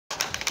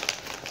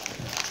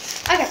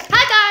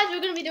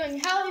be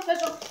doing a Halloween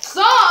special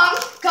song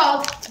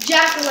called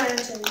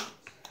Jack-O-Lantern.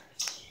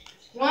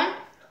 1,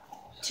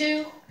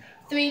 2,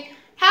 3,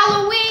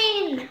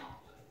 Halloween!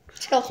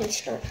 Tell me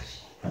start.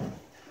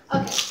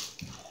 Okay.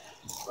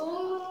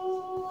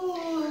 Ooh,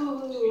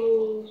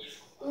 ooh,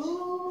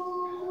 ooh.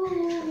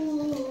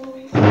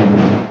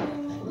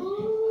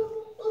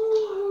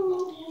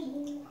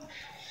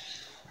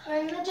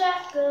 When the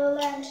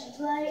Jack-O-Lanterns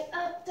light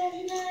up the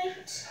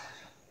night,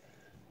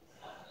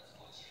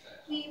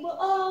 we will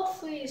all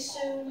free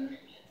soon.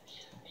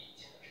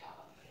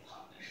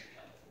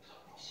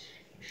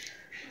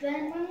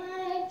 Then when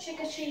the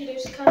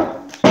trick-or-treaters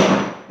come.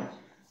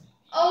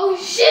 Oh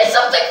shit,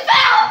 something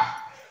fell!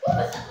 What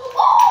was that?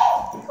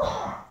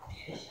 Oh!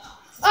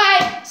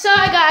 Alright,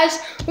 sorry guys,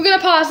 we're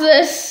gonna pause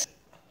this.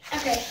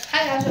 Okay,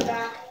 hi guys, we're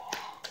back.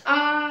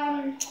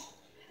 I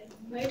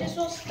might as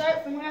well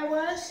start from where I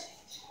was.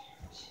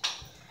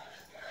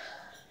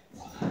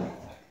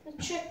 The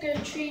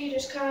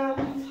trick-or-treaters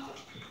come.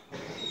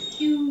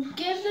 You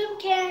give them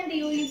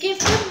candy or you give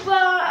them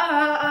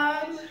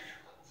rum.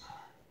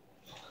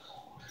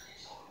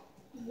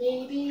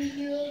 Maybe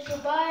you'll go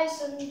buy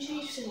some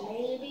treats, and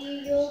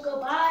maybe you'll go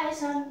buy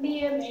some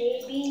beer,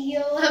 maybe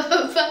you'll have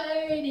a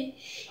party.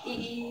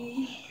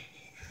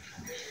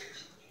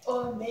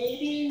 Or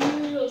maybe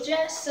you'll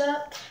dress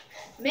up,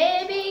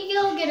 maybe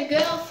you'll get a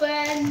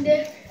girlfriend.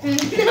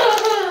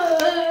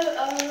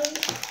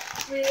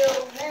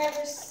 We'll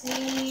never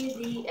see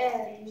the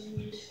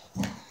end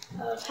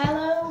of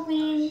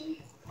Halloween.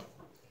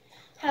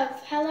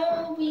 Of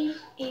Halloween,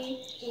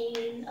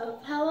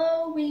 of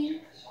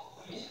Halloween,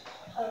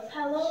 of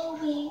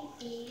Halloween.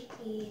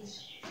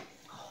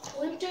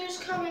 Winter's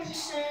coming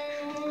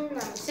soon,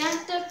 and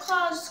Santa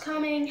Claus is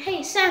coming.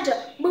 Hey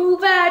Santa,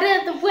 move out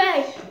of the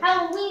way.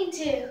 Halloween's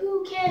here,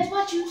 who cares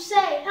what you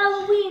say?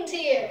 Halloween's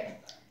here.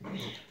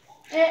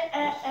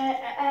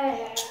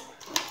 Yeah.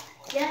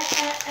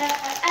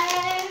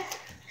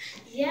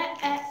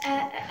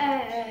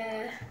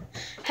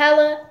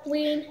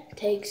 Halloween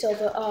takes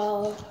over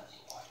all.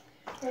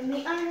 From the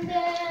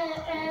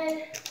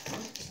undead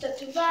start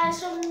to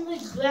rise from the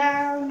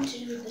ground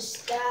to the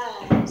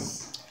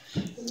skies.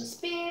 When the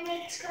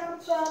spirits come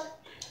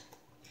up,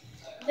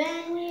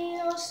 then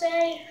we'll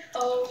say,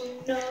 oh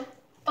no,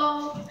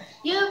 oh,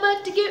 you're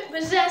about to get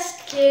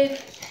possessed,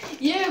 kid.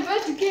 You're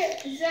about to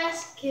get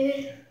possessed,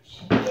 kid.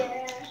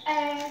 Yeah.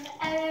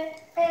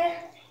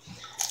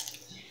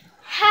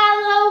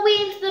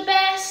 Halloween's the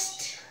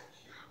best.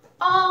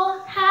 All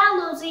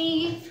Hallows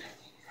Eve.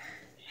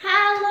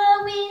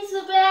 Halloween's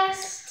the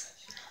best.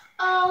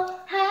 All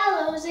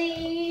Hallows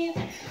Eve.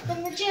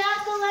 When the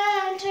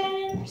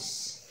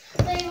Jack-O-Lanterns,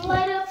 they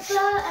light up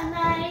the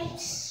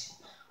night.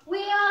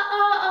 We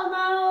all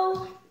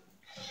know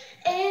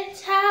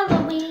it's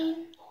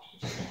Halloween.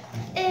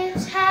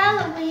 It's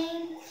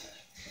Halloween.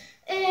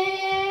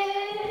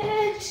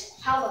 It's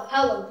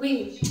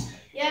Halloween.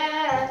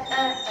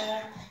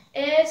 Yeah.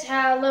 It's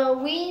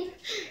Halloween.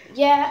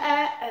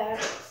 Yeah.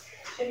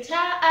 It's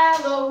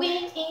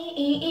Halloween.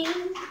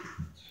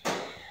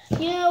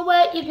 You know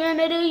what you're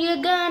gonna do?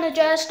 You're gonna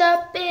dress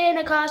up in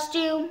a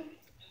costume.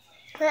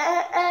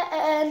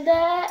 And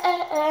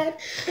then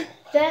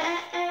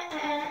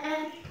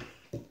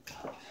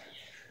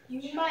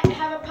you might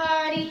have a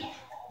party.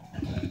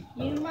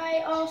 You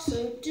might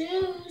also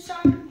do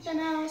something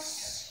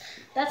else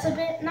that's a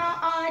bit not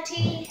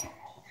arty.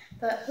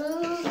 But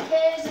who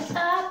cares? It's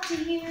up to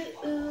you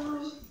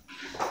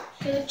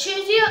to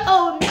choose your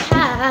own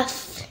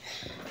path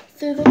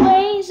through the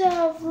ways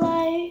of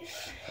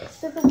life,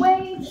 through the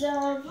waves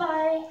of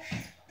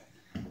life.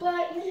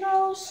 But you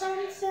know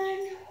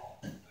something?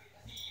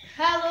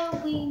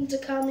 Halloween's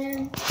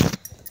coming.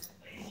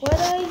 What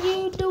are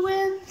you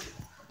doing?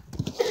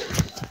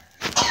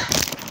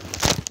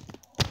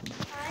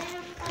 I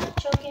am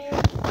choking.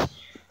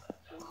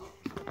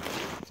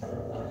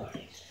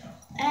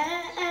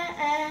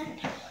 And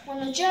when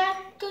the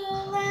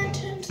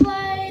Jack-O-Lanterns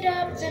light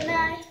up the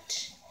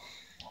night,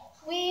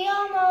 we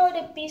all know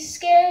to be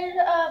scared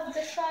of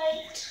the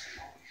fight.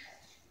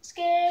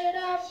 Scared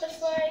of the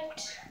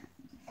fight.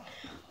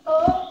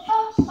 Oh,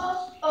 oh,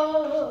 oh,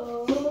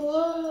 oh, oh,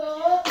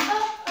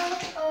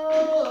 oh,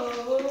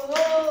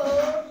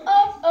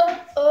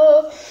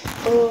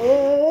 oh.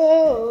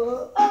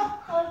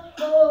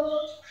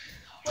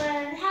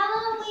 When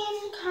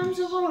Halloween comes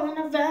along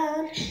a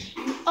van,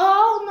 you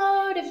all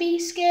know to be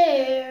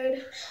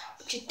scared,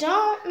 but you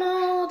don't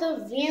know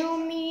the real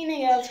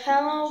meaning of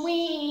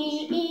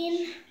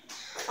Halloween.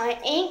 I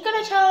ain't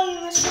gonna tell you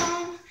the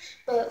song,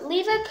 but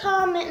leave a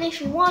comment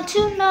if you want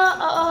to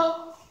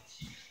know.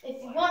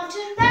 If you want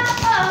to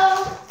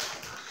know.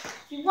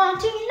 If you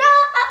want to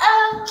know.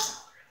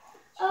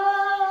 Oh.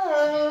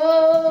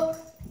 Oh.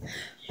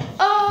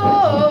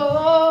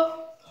 Oh.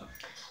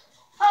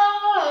 Oh.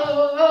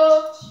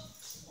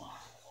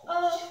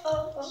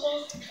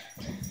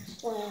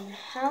 When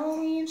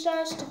Halloween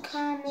starts to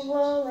come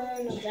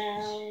rolling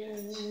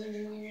around,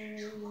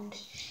 you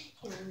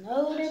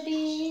know to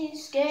be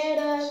scared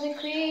of the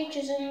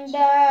creatures in the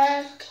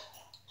dark.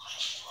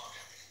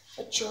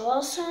 But you'll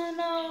also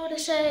know to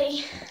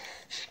say,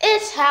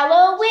 it's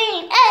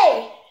Halloween,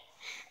 hey!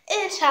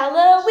 It's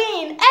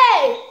Halloween,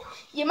 hey!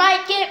 You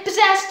might get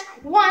possessed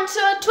once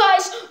or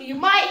twice, or you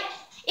might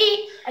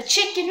eat a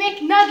chicken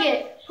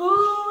McNugget.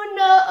 Who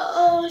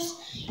knows?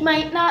 You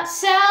might not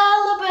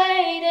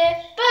celebrate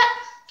it, but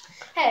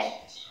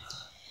hey,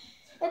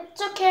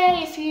 it's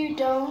okay if you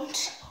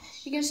don't.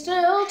 You can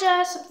still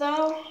dress up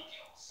though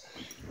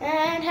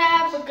and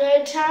have a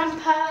good time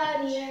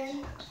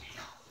partying.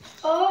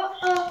 Oh,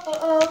 oh, oh,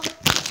 oh.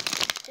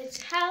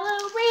 It's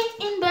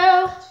Halloween,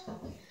 bro.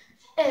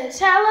 It's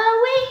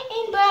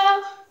Halloween,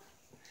 bro.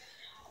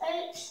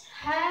 It's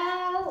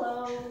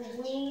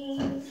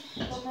Halloween.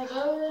 When the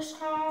ghosts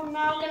come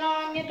knocking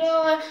on your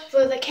door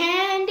for the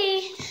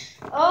candy.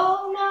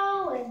 Oh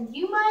no, and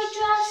you might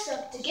dress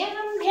up to give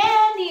them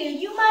candy, or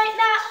you might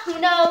not, who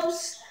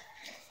knows?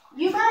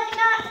 You might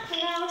not, who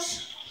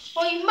knows?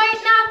 Or you might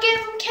not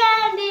give them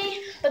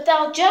candy, but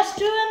they'll just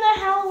ruin the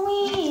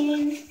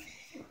Halloween.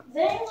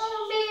 They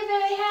won't be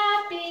very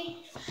happy.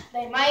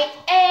 They might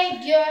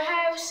egg your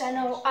house. I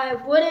know I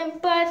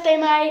wouldn't, but they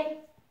might.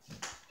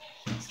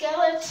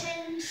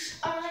 Skeletons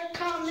are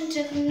coming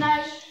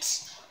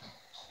tonight.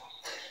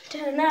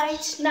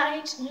 Tonight,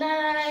 night,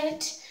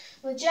 night.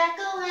 With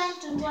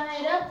jack-o'-lantern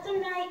light up the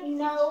night, you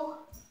know.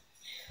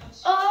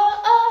 Oh,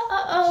 oh,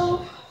 oh,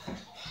 oh.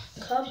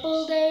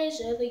 Couple days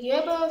of the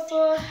year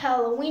before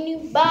Halloween,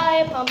 you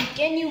buy a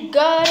pumpkin, you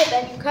gut it,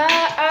 then you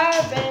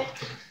carve it.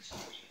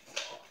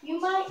 You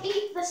might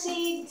eat the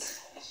seeds.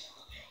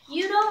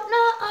 You don't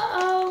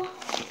know.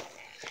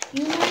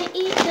 You might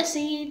eat the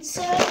seeds.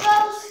 So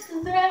boast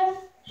of them.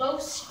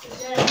 Boast of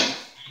them.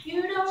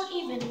 You don't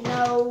even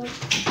know.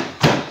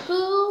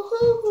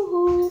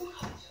 Who.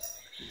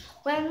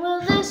 When will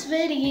this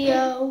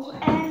video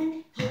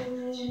end?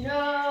 Who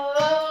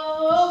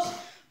knows?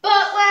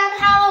 But when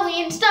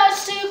Halloween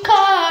starts to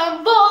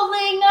come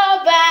bowling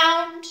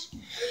around,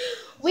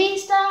 we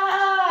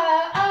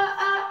start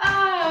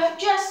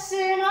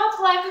dressing up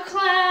like a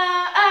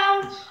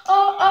clown.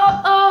 Oh,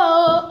 oh,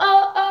 oh,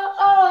 oh, oh,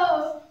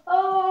 oh,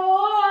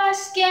 oh, a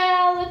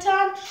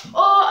skeleton,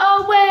 or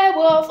a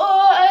werewolf,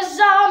 or a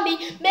zombie,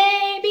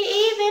 maybe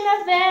even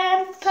a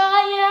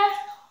vampire,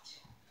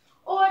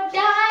 or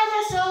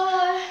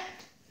dinosaur,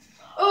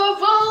 or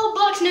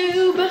Roblox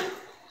noob,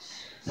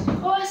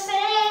 or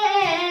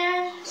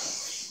Sans,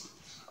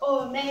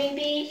 or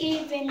maybe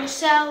even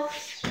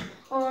yourself,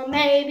 or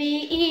maybe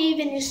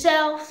even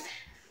yourself,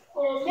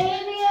 or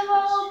maybe a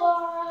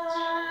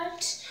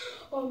robot,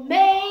 or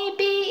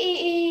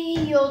maybe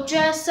you'll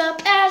dress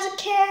up as a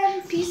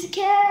piece of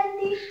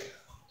candy.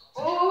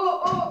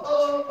 Oh, oh,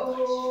 oh,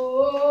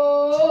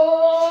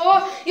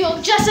 oh,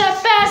 you'll dress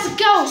up as a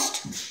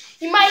ghost.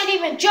 You might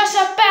even dress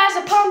up as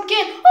a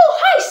pumpkin. Oh,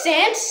 hi,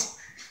 Sans.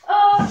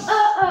 Oh,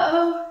 oh,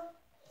 oh,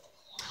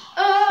 oh,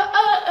 oh,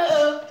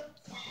 oh,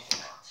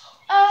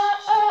 oh,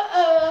 oh,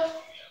 oh.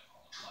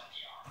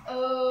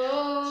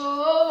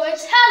 Oh,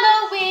 it's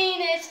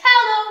Halloween, it's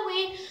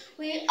Halloween.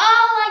 We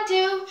all like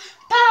to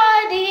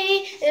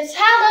party. It's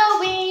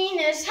Halloween,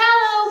 it's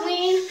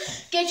Halloween.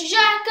 Get your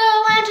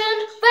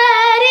jack-o'-lantern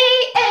ready.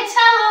 It's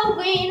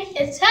Halloween,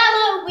 it's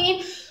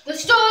Halloween. The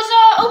stores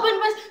are open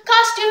with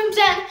costumes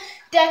and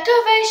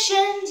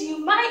decorations. You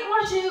might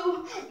want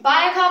to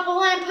buy a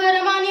couple and put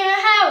them on your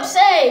house,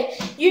 hey.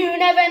 You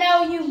never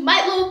know, you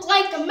might look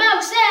like a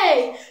mouse,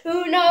 hey.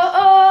 Who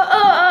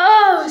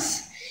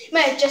knows?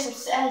 Might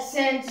just have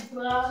Santa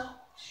Claus.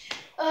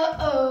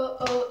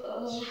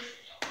 Oh.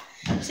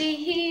 See,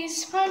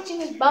 he's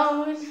punching his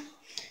bone.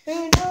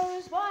 Who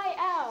knows why?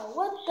 Ow,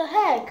 what the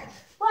heck?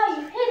 Why are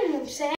you hitting him, Sam?